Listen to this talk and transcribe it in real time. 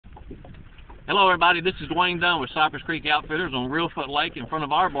Hello everybody, this is Dwayne Dunn with Cypress Creek Outfitters on Reelfoot Lake in front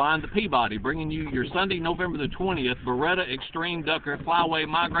of our blind, the Peabody, bringing you your Sunday, November the 20th, Beretta Extreme Ducker Flyway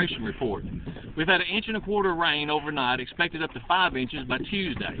Migration Report. We've had 1.25 inches rain overnight, expected up to 5 inches by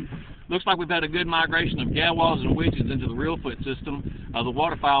Tuesday. Looks like we've had a good migration of gadwalls and widgeons into the Reelfoot system of the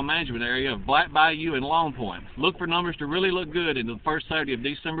waterfowl management area of Black Bayou and Long Point. Look for numbers to really look good into the first Saturday of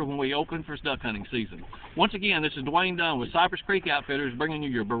December when we open for duck hunting season. Once again, this is Dwayne Dunn with Cypress Creek Outfitters bringing you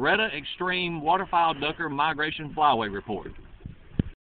your Beretta Extreme Waterfowl Ducker Migration Flyway Report.